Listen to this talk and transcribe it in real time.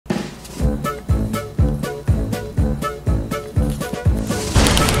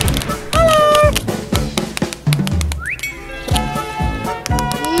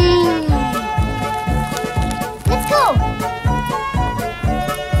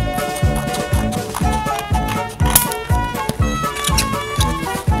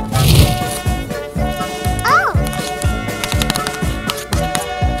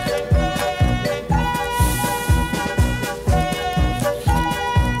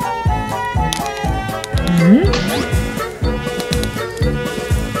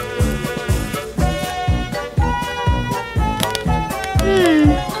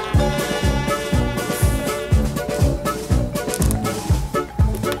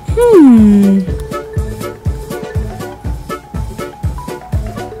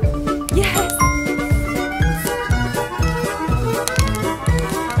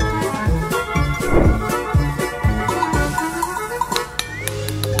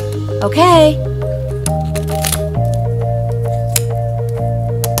Okay.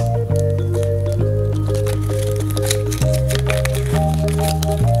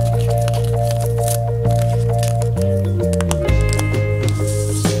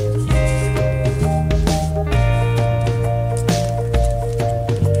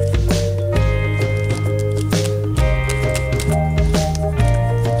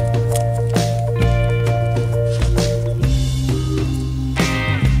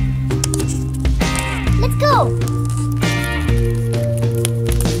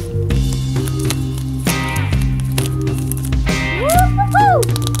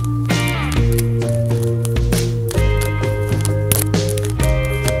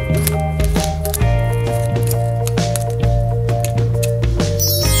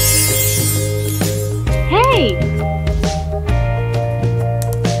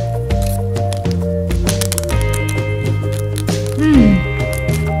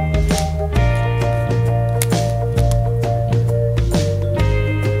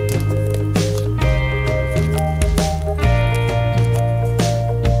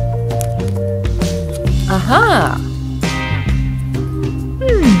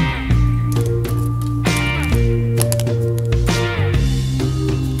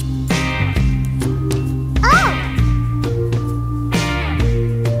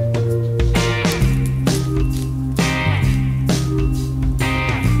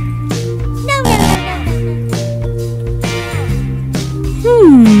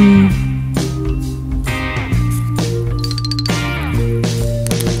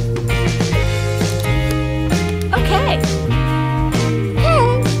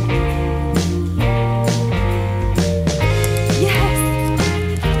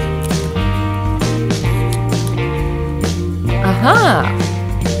 Aha!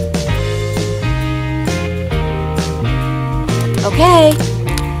 Okay.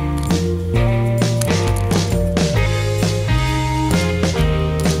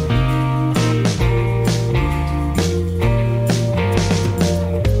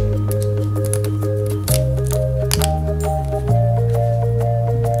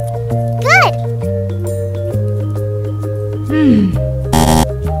 Good.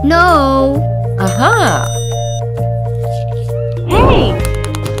 No. Aha. Hey.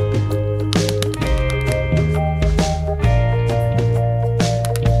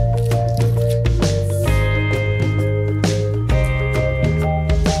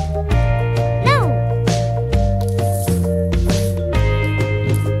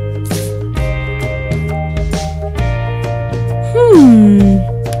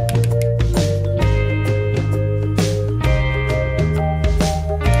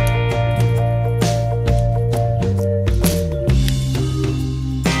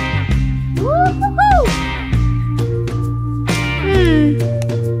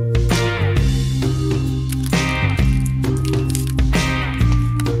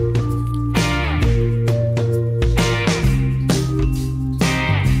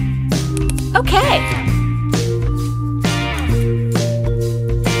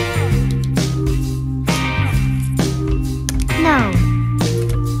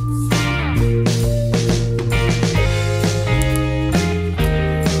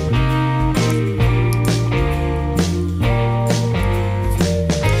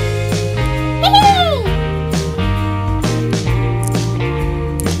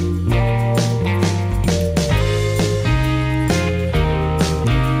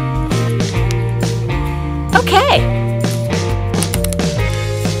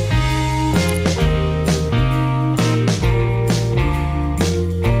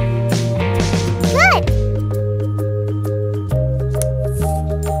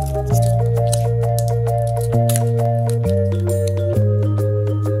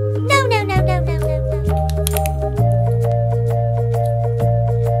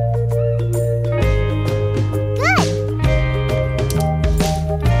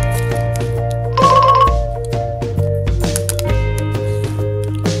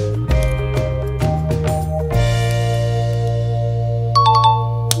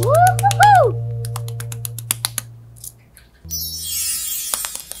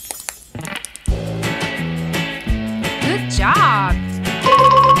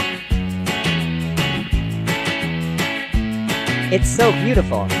 It's so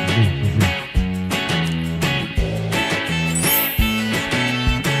beautiful.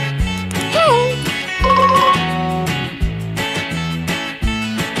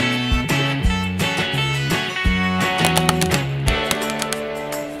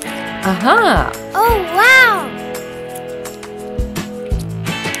 Aha! Oh, wow!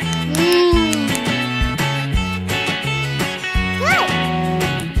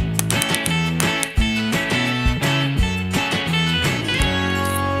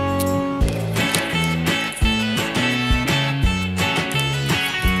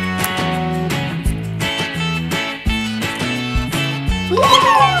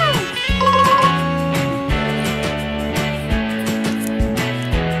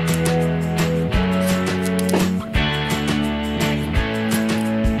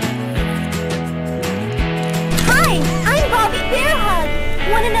 Hi, I'm Bobby BearHug.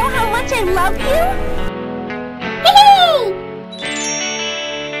 Want to know how much I love you? Hey!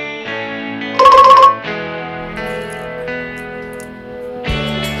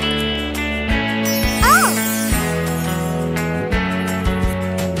 Oh!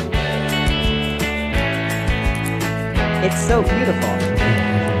 It's so beautiful.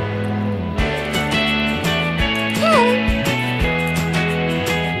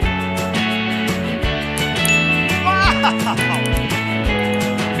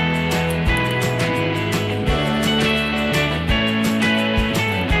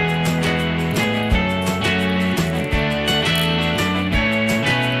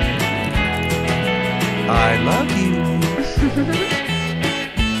 I love you.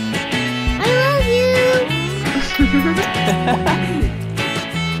 I love you!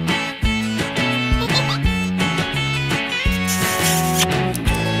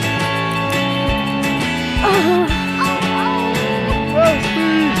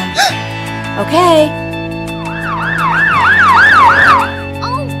 Okay.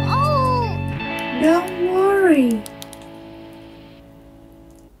 Don't worry.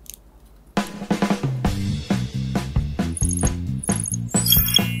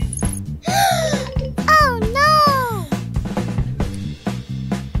 Oh no!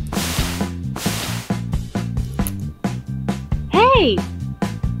 Hey!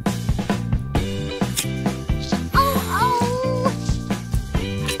 Oh!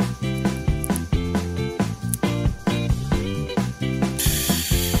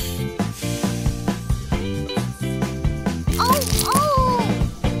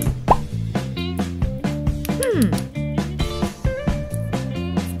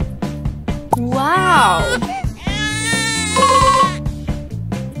 Wow!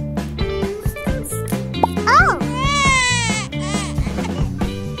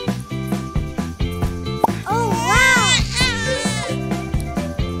 Oh wow!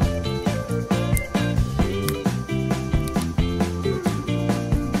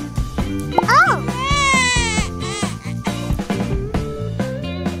 Oh!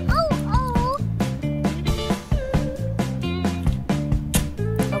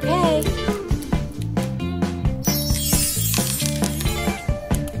 Okay.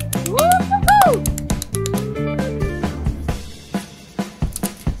 Woo-hoo-hoo!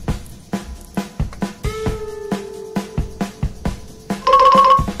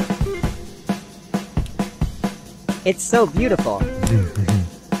 It's so beautiful.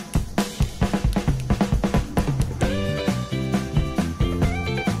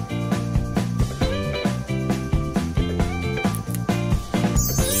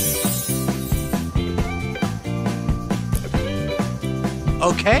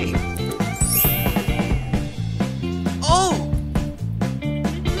 Okay. Oh!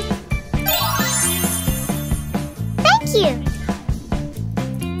 Thank you!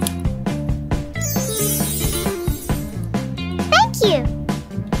 Thank you!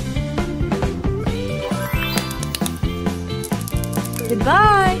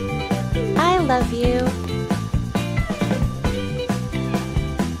 Goodbye. I love you.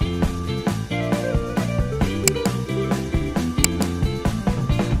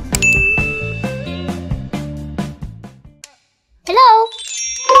 Hello?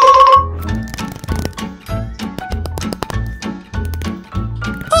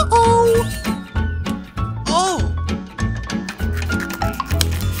 Oh!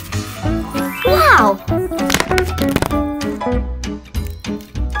 Wow!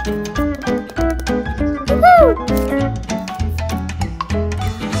 Woohoo!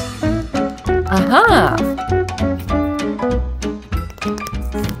 Aha!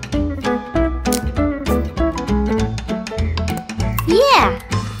 Yeah!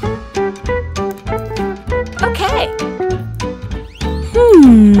 Okay.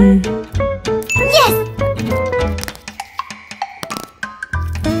 Yes!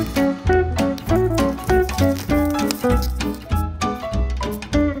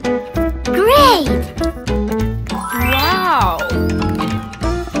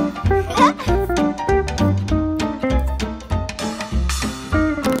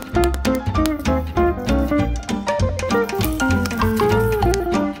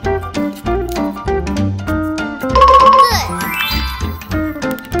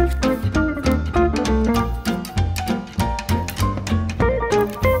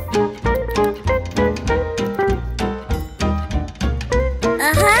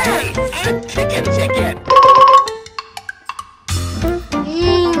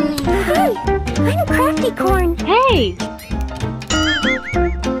 I'm CraftyCorn. Hey!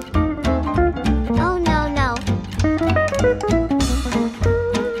 Oh, no.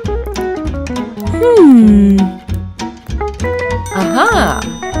 Uh-huh.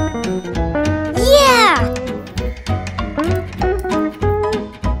 Yeah!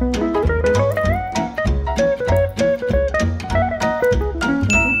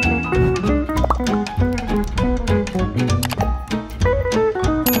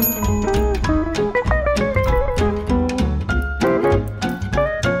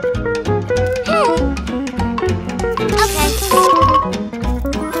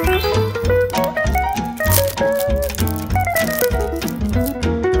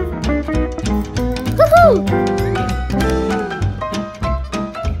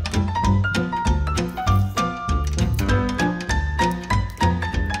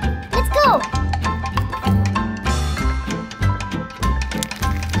 Let's go!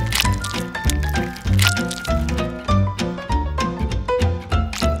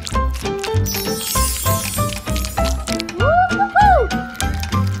 Woo-hoo-hoo!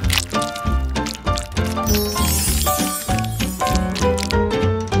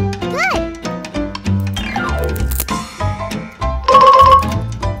 Good!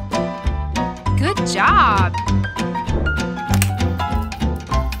 Good job!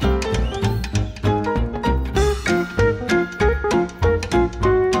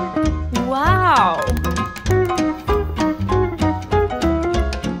 Wow!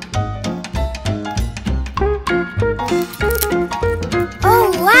 Oh,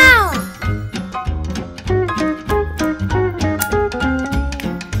 wow!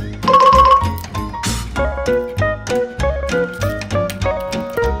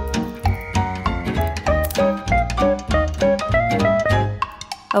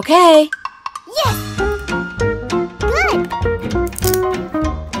 Okay. Yes! Good!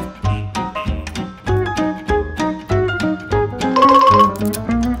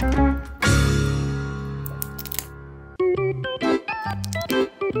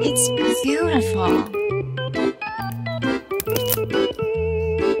 It's beautiful.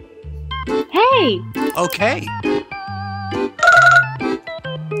 Hey! Okay.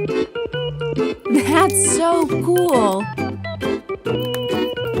 That's so cool.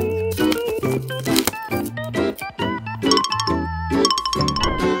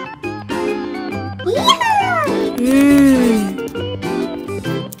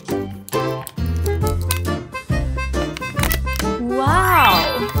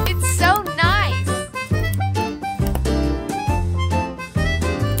 Wow! It's so nice.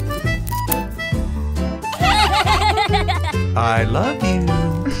 I love you.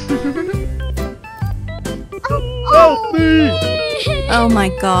 Help me! Oh my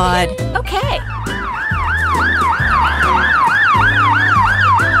god. Okay.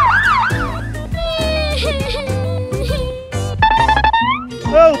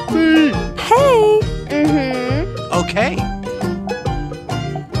 Help me! Hey! Okay.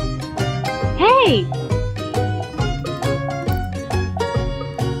 Hey!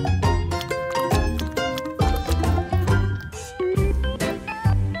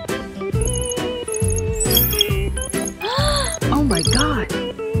 Oh my god.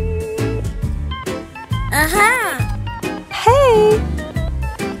 Uh-huh! Hey!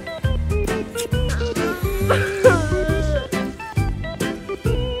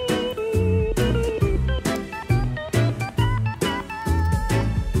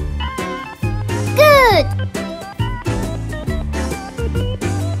 Good!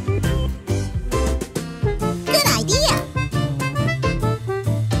 Good idea!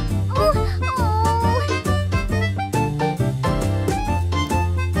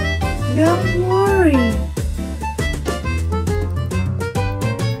 Don't worry.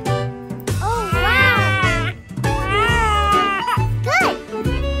 Oh, wow! Good!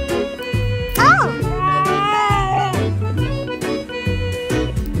 Oh!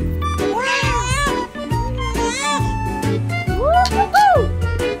 Woo-hoo-hoo!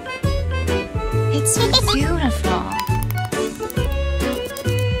 It's beautiful.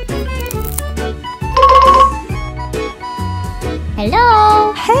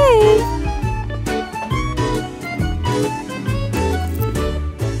 Hello! Hey!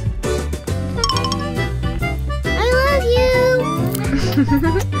 I love you!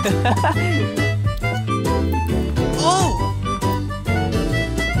 Oh!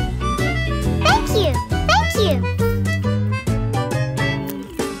 Thank you! Thank you!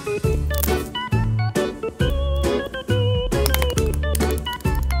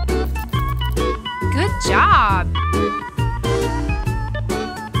 Good job.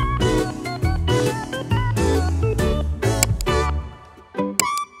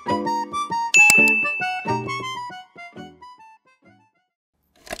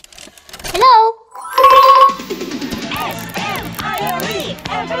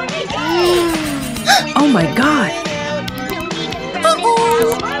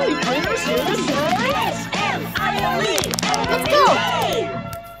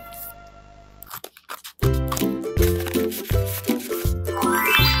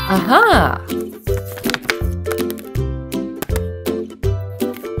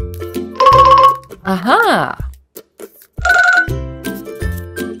 Aha!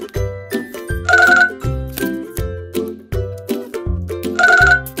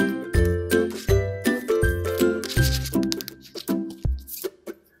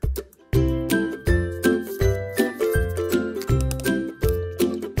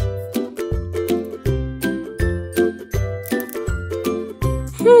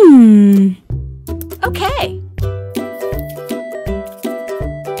 Okay.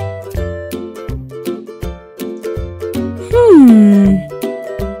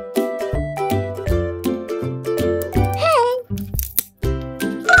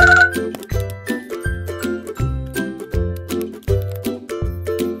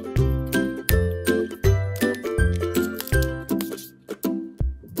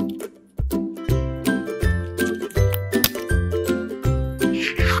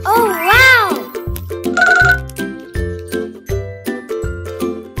 Oh, wow!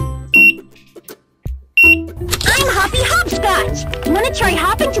 I'm Hoppy Hopscotch! Wanna try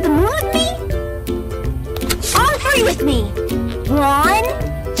hopping to the moon with me? On three with me! 1,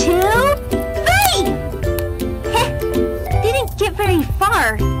 2, 3! Heh, didn't get very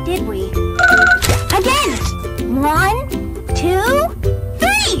far, did we? Again! 1, 2,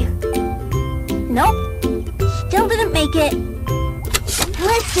 3! Nope, still didn't make it.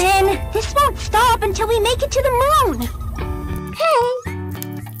 Listen, this won't stop until we make it to the moon. Hey.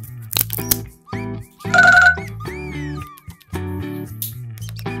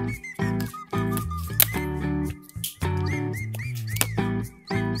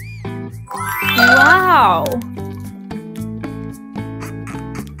 Wow!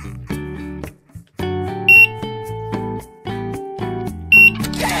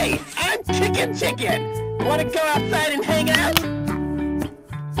 Hey, I'm KickinChicken. Wanna go outside and hang out?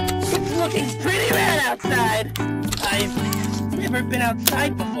 It's looking pretty bad outside. I've never been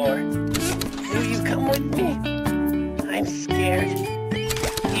outside before. Will you come with me? I'm scared.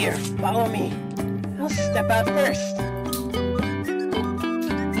 Here, follow me. I'll step out first.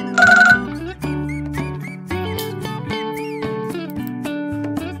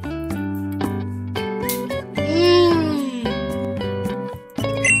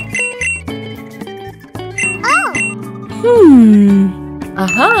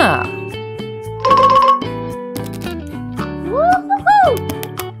 Aha! Woo-hoo-hoo!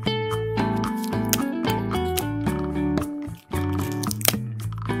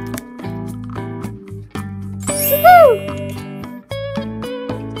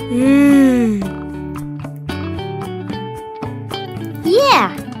 Yeah!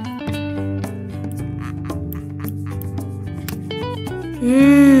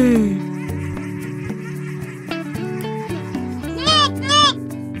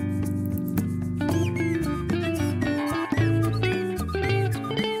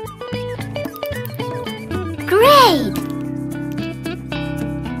 Great!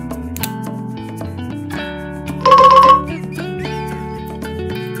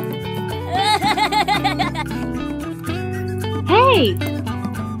 Hey!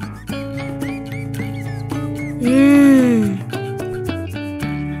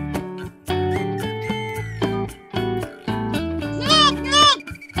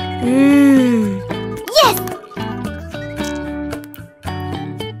 Yes!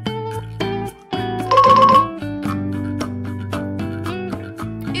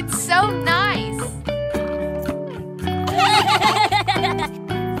 It's so nice!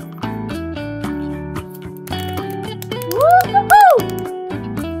 Woo-hoo-hoo!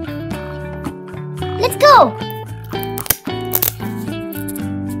 Let's go!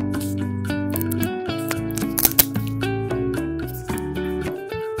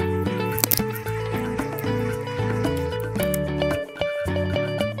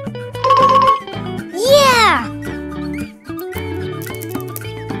 Yeah!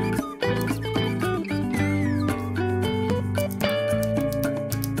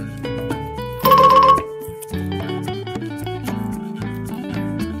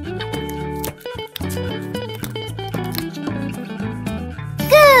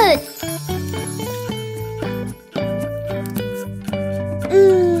 Good!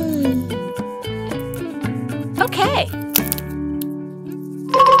 Okay.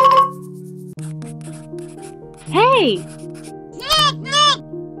 Hey!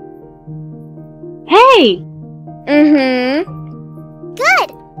 Hey! Good!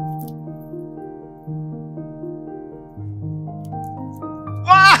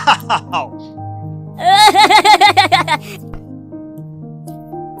 Wow!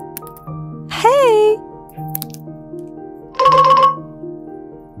 Hey!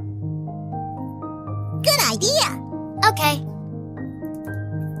 Good idea! Okay.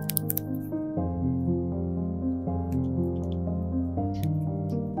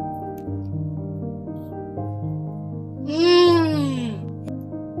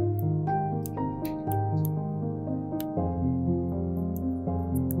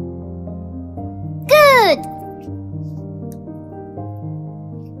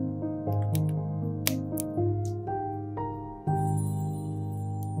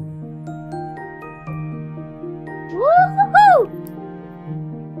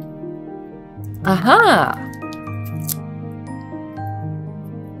 Aha!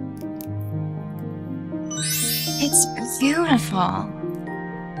 It's beautiful.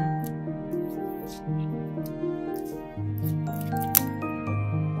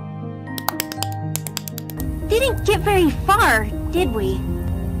 Didn't get very far, did we?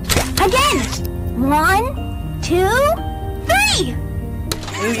 Again! 1, 2, 3!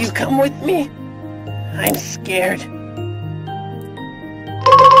 Will you come with me? I'm scared.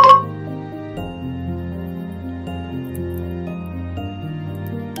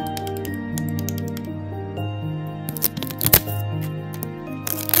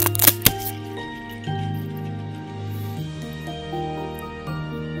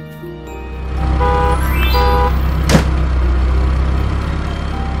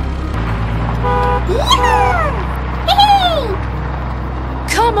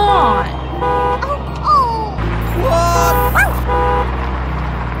 Come on!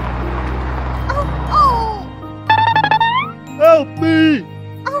 Help me!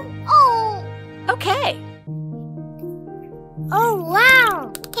 Okay. Oh,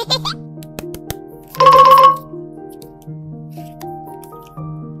 wow!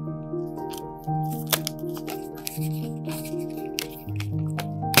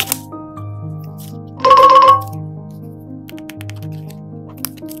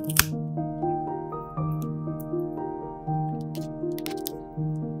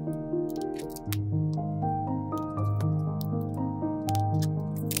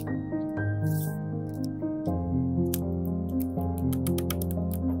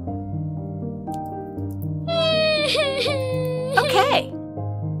 Okay.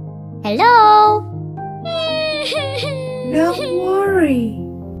 Hello? Don't worry.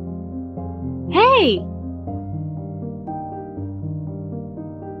 Hey!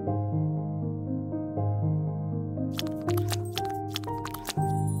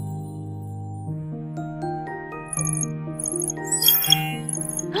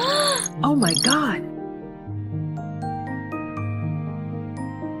 Oh my god.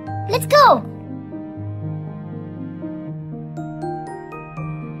 Let's go!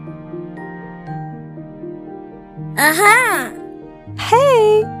 Aha!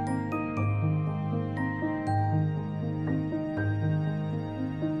 Hey!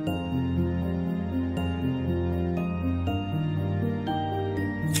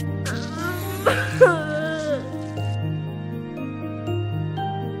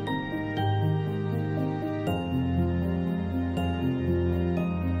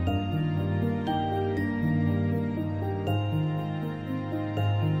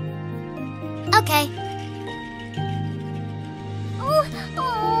 Okay. Oh,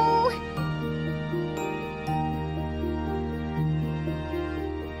 oh.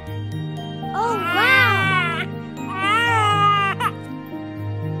 Oh, wow.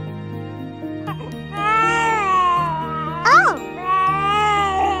 Oh.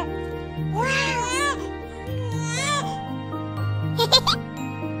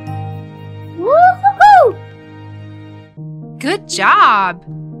 Woo-hoo-hoo. Good job.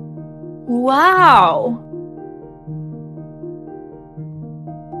 Wow!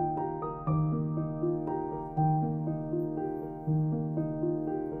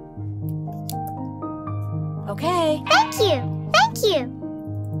 Okay. Thank you. Thank you.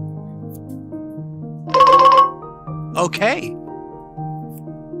 Okay.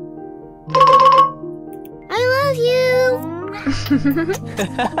 I love you.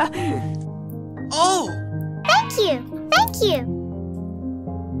 Oh! Thank you. Thank you.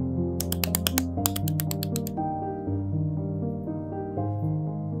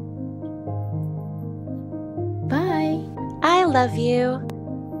 Bye. I love you.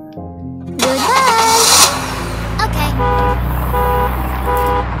 Goodbye.